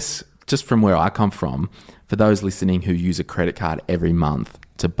 I guess just from where I come from, for those listening who use a credit card every month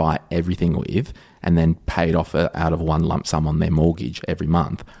to buy everything with and then pay it off out of one lump sum on their mortgage every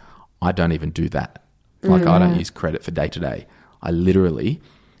month, I don't even do that. Like, I don't use credit for day to day. I literally,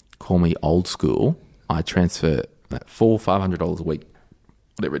 call me old school, I transfer that $400-500 a week,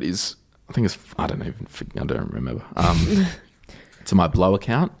 whatever it is. I think it's, I don't remember, to my Blow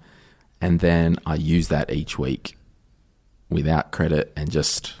account. And then I use that each week without credit and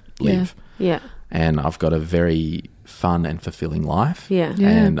just live. Yeah. And I've got a very fun and fulfilling life. Yeah.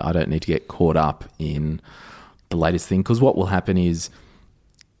 And I don't need to get caught up in the latest thing, because what will happen is,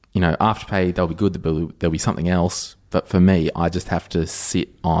 you know, Afterpay, they'll be good, there'll be something else, But for me, I just have to sit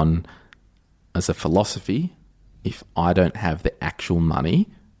on, as a philosophy, if I don't have the actual money,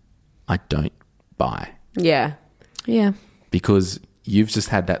 I don't buy. Yeah. Yeah. Because you've just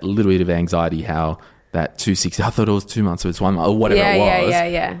had that little bit of anxiety how that 260, I thought it was 2 months, so it's 1 month, or whatever it was.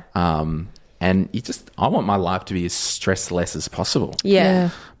 Yeah. And I want my life to be as stressless as possible. Yeah.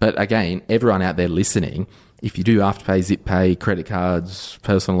 But again, everyone out there listening, if you do Afterpay, Zip Pay, credit cards,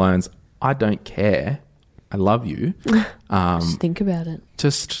 personal loans, I don't care. I love you. Just think about it.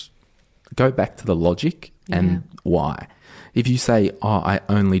 Just go back to the logic and why. If you say, I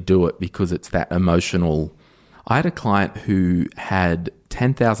only do it because it's that emotional. I had a client who had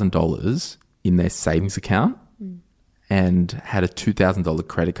 $10,000 in their savings account and had a $2,000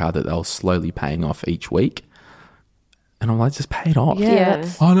 credit card that they were slowly paying off each week. And I'm like, just pay it off. Yeah.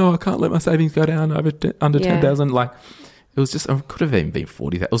 Oh, no, I can't let my savings go down under 10,000. Like, it was just, it could have even been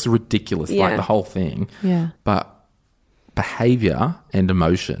 40,000. It was ridiculous, like the whole thing. Yeah. But behavior and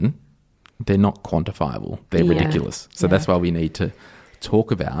emotion, they're not quantifiable. They're ridiculous. So that's why we need to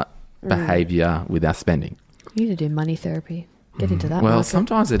talk about behavior with our spending. You need to do money therapy. Get into that. Well, market.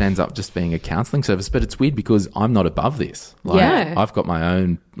 sometimes it ends up just being a counselling service, but it's weird because I'm not above this. Like, I've got my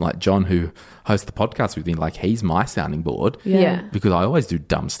own, like John, who hosts the podcast with me, like he's my sounding board. Yeah. Because I always do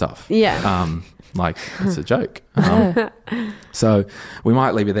dumb stuff. Yeah. Like it's a joke. So we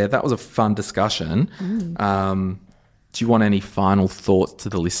might leave it there. That was a fun discussion. Do you want any final thoughts to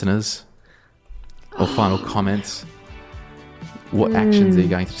the listeners or final comments? What actions are you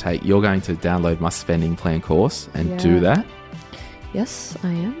going to take? You're going to download my spending plan course and do that. Yes, I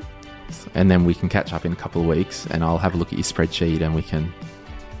am. And then we can catch up in a couple of weeks and I'll have a look at your spreadsheet and we can...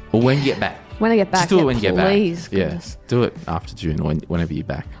 Or when you get back. When I get back. Just do it when you get back. Please. Yeah, do it after June or whenever you're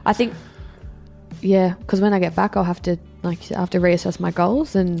back. I think, because when I get back, I'll have to, like, I have to reassess my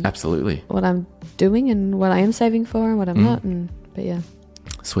goals and absolutely what I'm doing and what I am saving for and what I'm not. But yeah.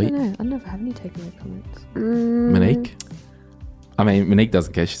 Sweet. I don't know if I have any takeaway comments. Monique? I mean, Monique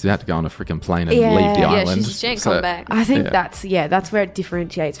doesn't care. She's about to go on a freaking plane and leave the island. She ain't coming back. I think that's where it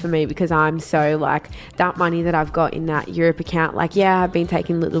differentiates for me because I'm so like that money that I've got in that Europe account. Like, I've been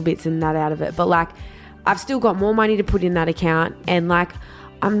taking little bits and that out of it, but like I've still got more money to put in that account, and like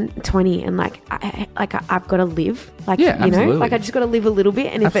I'm 20 and like I've got to live. Like, you know, like I just got to live a little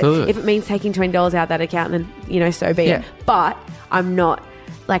bit, and if it means taking $20 out that account, then so be it. But I'm not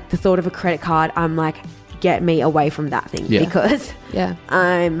like the thought of a credit card. I'm like, get me away from that thing because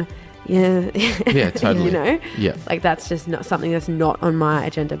I'm totally like that's just not something that's not on my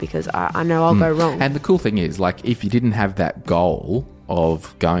agenda because I know I'll go wrong. And the cool thing is, like, if you didn't have that goal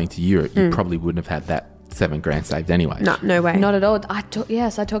of going to Europe, you probably wouldn't have had that $7,000 saved anyway. No way, not at all. I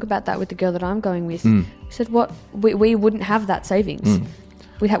talk about that with the girl that I'm going with. I said, what we wouldn't have that savings.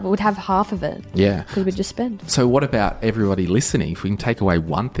 We'd have half of it. Yeah. Because we'd just spend. So what about everybody listening? If we can take away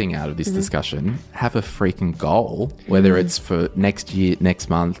one thing out of this discussion, have a freaking goal, whether it's for next year,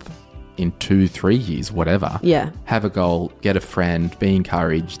 next month, in 2-3 years, whatever. Yeah. Have a goal, get a friend, be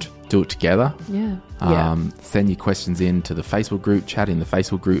encouraged, do it together. Yeah. Send your questions in to the Facebook group, chat in the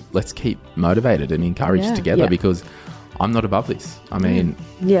Facebook group. Let's keep motivated and encouraged together because I'm not above this. I mean,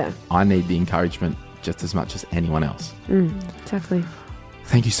 I need the encouragement just as much as anyone else. Exactly.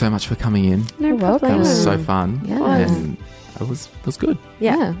 Thank you so much for coming in. No problem. That was so fun. Yeah. And it was good.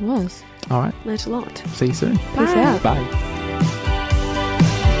 Yeah, it was. All right. Learned a lot. See you soon. Peace out. Bye.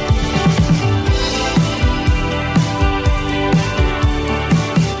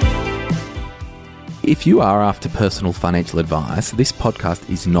 If you are after personal financial advice, this podcast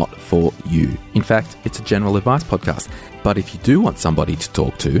is not for you. In fact, it's a general advice podcast. But if you do want somebody to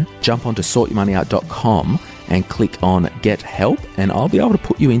talk to, jump onto sortyourmoneyout.com and click on Get Help, and I'll be able to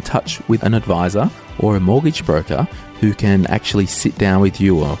put you in touch with an advisor or a mortgage broker who can actually sit down with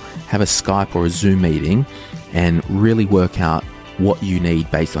you or have a Skype or a Zoom meeting and really work out what you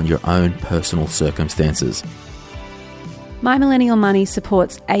need based on your own personal circumstances. My Millennial Money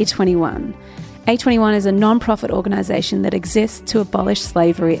supports A21. A21 is a non-profit organisation that exists to abolish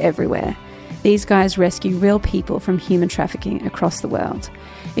slavery everywhere. These guys rescue real people from human trafficking across the world.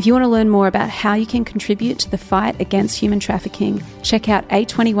 If you want to learn more about how you can contribute to the fight against human trafficking, check out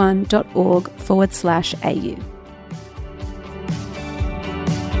a21.org/AU.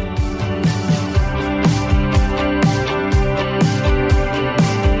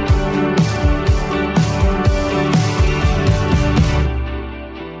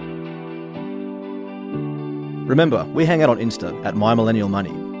 Remember, we hang out on Insta at My Millennial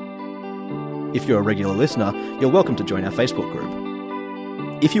Money. If you're a regular listener, you're welcome to join our Facebook group.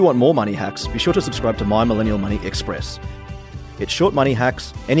 If you want more money hacks, be sure to subscribe to My Millennial Money Express. It's short money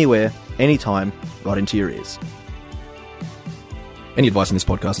hacks, anywhere, anytime, right into your ears. Any advice in this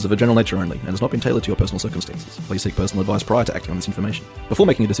podcast is of a general nature only and has not been tailored to your personal circumstances. Please seek personal advice prior to acting on this information. Before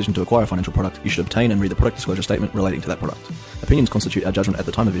making a decision to acquire a financial product, you should obtain and read the product disclosure statement relating to that product. Opinions constitute our judgment at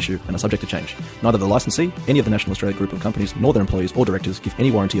the time of issue and are subject to change. Neither the licensee, any of the National Australia Group of companies, nor their employees or directors give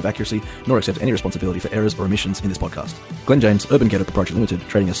any warranty of accuracy, nor accept any responsibility for errors or omissions in this podcast. Glenn James, Urban Getter Proprietary Limited,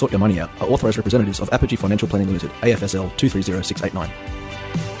 trading as Sort Your Money Out, are authorised representatives of Apogee Financial Planning Limited, AFSL 230689.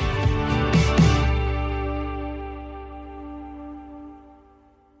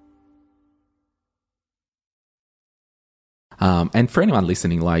 And for anyone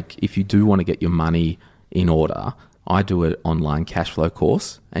listening, like if you do want to get your money in order, I do an online cash flow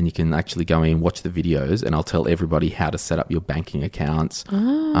course, and you can actually go in, watch the videos, and I'll tell everybody how to set up your banking accounts.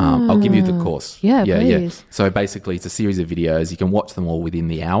 I'll give you the course. Yeah, please. So basically, it's a series of videos. You can watch them all within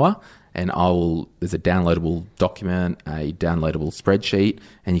the hour, and there's a downloadable document, a downloadable spreadsheet,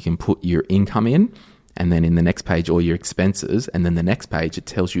 and you can put your income in, and then in the next page, all your expenses, and then the next page, it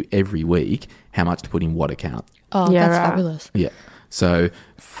tells you every week how much to put in what account. Oh, yeah, that's fabulous. Yeah. So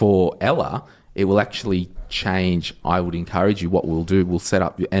for Ella, it will actually change. I would encourage you, what we'll do, we'll set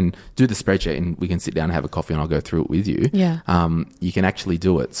up and do the spreadsheet, and we can sit down and have a coffee and I'll go through it with you. Yeah. You can actually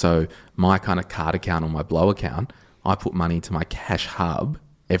do it. So my kind of card account or my blow account, I put money into my cash hub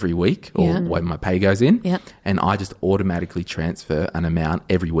every week or when my pay goes in, and I just automatically transfer an amount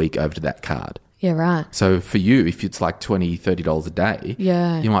every week over to that card. Yeah, right. So for you, if it's like $20, $30 a day,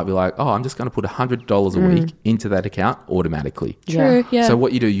 you might be like, I'm just going to put $100 a week into that account automatically. True, yeah. So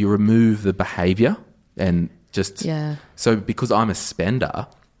what you do, you remove the behaviour and just... Yeah. So because I'm a spender,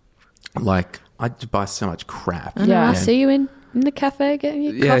 like I buy so much crap. I see you in the cafe getting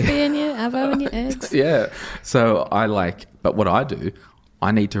your coffee and your avo and your eggs. Yeah. So but what I do,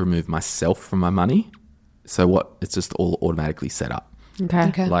 I need to remove myself from my money. So it's just all automatically set up.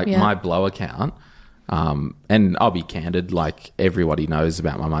 Okay. Like my blow account, and I'll be candid, like everybody knows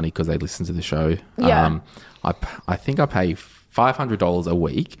about my money because they listen to the show. Yeah. I think I pay $500 a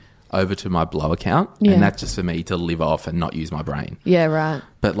week over to my blow account, and that's just for me to live off and not use my brain. Yeah, right.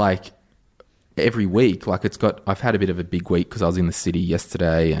 But like every week, like I've had a bit of a big week because I was in the city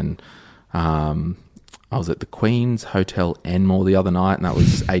yesterday, and I was at the Queen's Hotel Enmore the other night, and that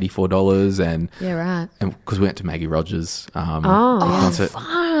was $84. And right. And because we went to Maggie Rogers' concert.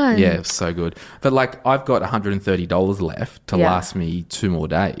 Fun. Yeah, it was so good. But like I've got $130 left to last me 2 more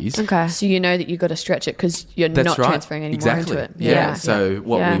days. Okay. So you know that you've got to stretch it because you're not transferring any more into it. Yeah. So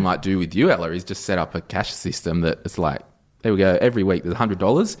what we might do with you, Ella, is just set up a cash system that it's like, there we go, every week there's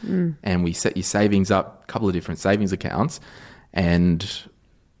 $100 and we set your savings up, a couple of different savings accounts, and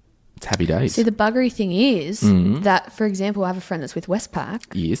it's happy days. See, the buggery thing is that, for example, I have a friend that's with Westpac.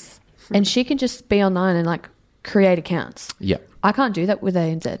 Yes. And she can just be online and like create accounts. Yeah. I can't do that with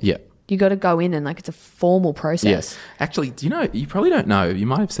ANZ. Yeah. You got to go in and like it's a formal process. Yes. Actually, do you know, you probably don't know, you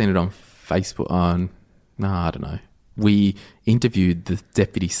might have seen it on Facebook I don't know. We interviewed the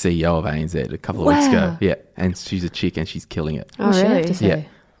deputy CEO of ANZ a couple of weeks ago. Yeah. And she's a chick and she's killing it. Oh, really? Yeah.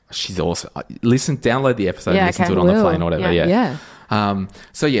 She's awesome. Download the episode and listen to it on the plane or whatever. Yeah.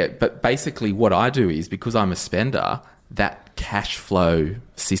 But basically what I do is, because I'm a spender, that cash flow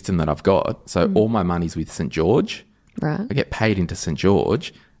system that I've got, so all my money's with St. George. Right. I get paid into St.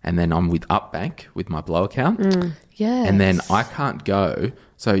 George, and then I'm with Upbank with my blow account. Yeah. And then I can't go.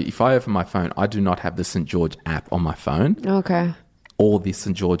 So if I open my phone, I do not have the St. George app on my phone. Okay. Or the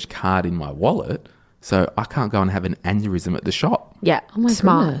St. George card in my wallet. So I can't go and have an aneurysm at the shop. Yeah. Oh my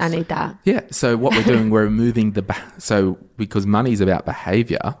Smart. goodness. I need that. Yeah. So what we're doing, we're removing because money is about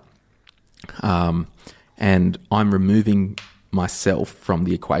behaviour, and I'm removing myself from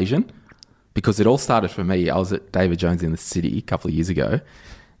the equation, because it all started for me. I was at David Jones in the city a couple of years ago,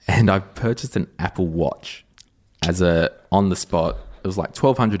 and I purchased an Apple Watch on the spot. It was like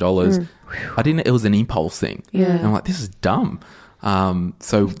 $1,200. It was an impulse thing. Yeah. And I'm like, this is dumb.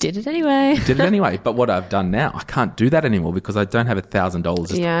 So did it anyway. But what I've done now, I can't do that anymore because I don't have $1,000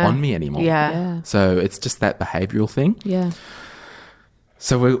 just on me anymore. Yeah. So it's just that behavioural thing. Yeah.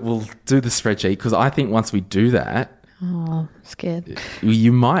 So we'll do the spreadsheet, because I think once we do that, scared.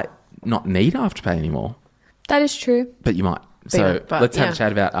 You might not need Afterpay anymore. That is true. But you might. So let's have a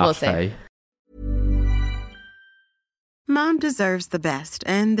chat about Afterpay. Mom deserves the best,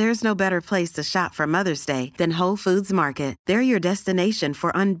 and there's no better place to shop for Mother's Day than Whole Foods Market. They're your destination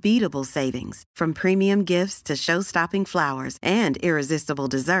for unbeatable savings, from premium gifts to show-stopping flowers and irresistible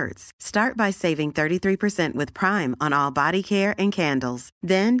desserts. Start by saving 33% with Prime on all body care and candles.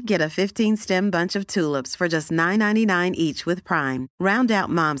 Then get a 15-stem bunch of tulips for just $9.99 each with Prime. Round out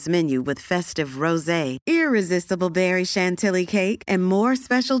Mom's menu with festive rosé, irresistible berry chantilly cake, and more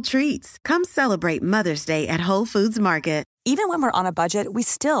special treats. Come celebrate Mother's Day at Whole Foods Market. Even when we're on a budget, we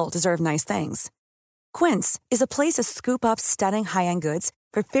still deserve nice things. Quince is a place to scoop up stunning high-end goods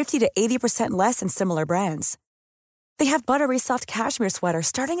for 50 to 80% less than similar brands. They have buttery soft cashmere sweaters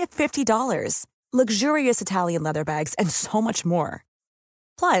starting at $50, luxurious Italian leather bags, and so much more.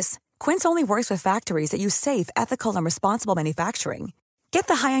 Plus, Quince only works with factories that use safe, ethical, and responsible manufacturing. Get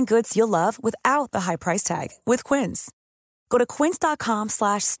the high-end goods you'll love without the high price tag with Quince. Go to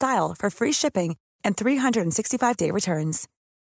quince.com/style for free shipping and 365-day returns.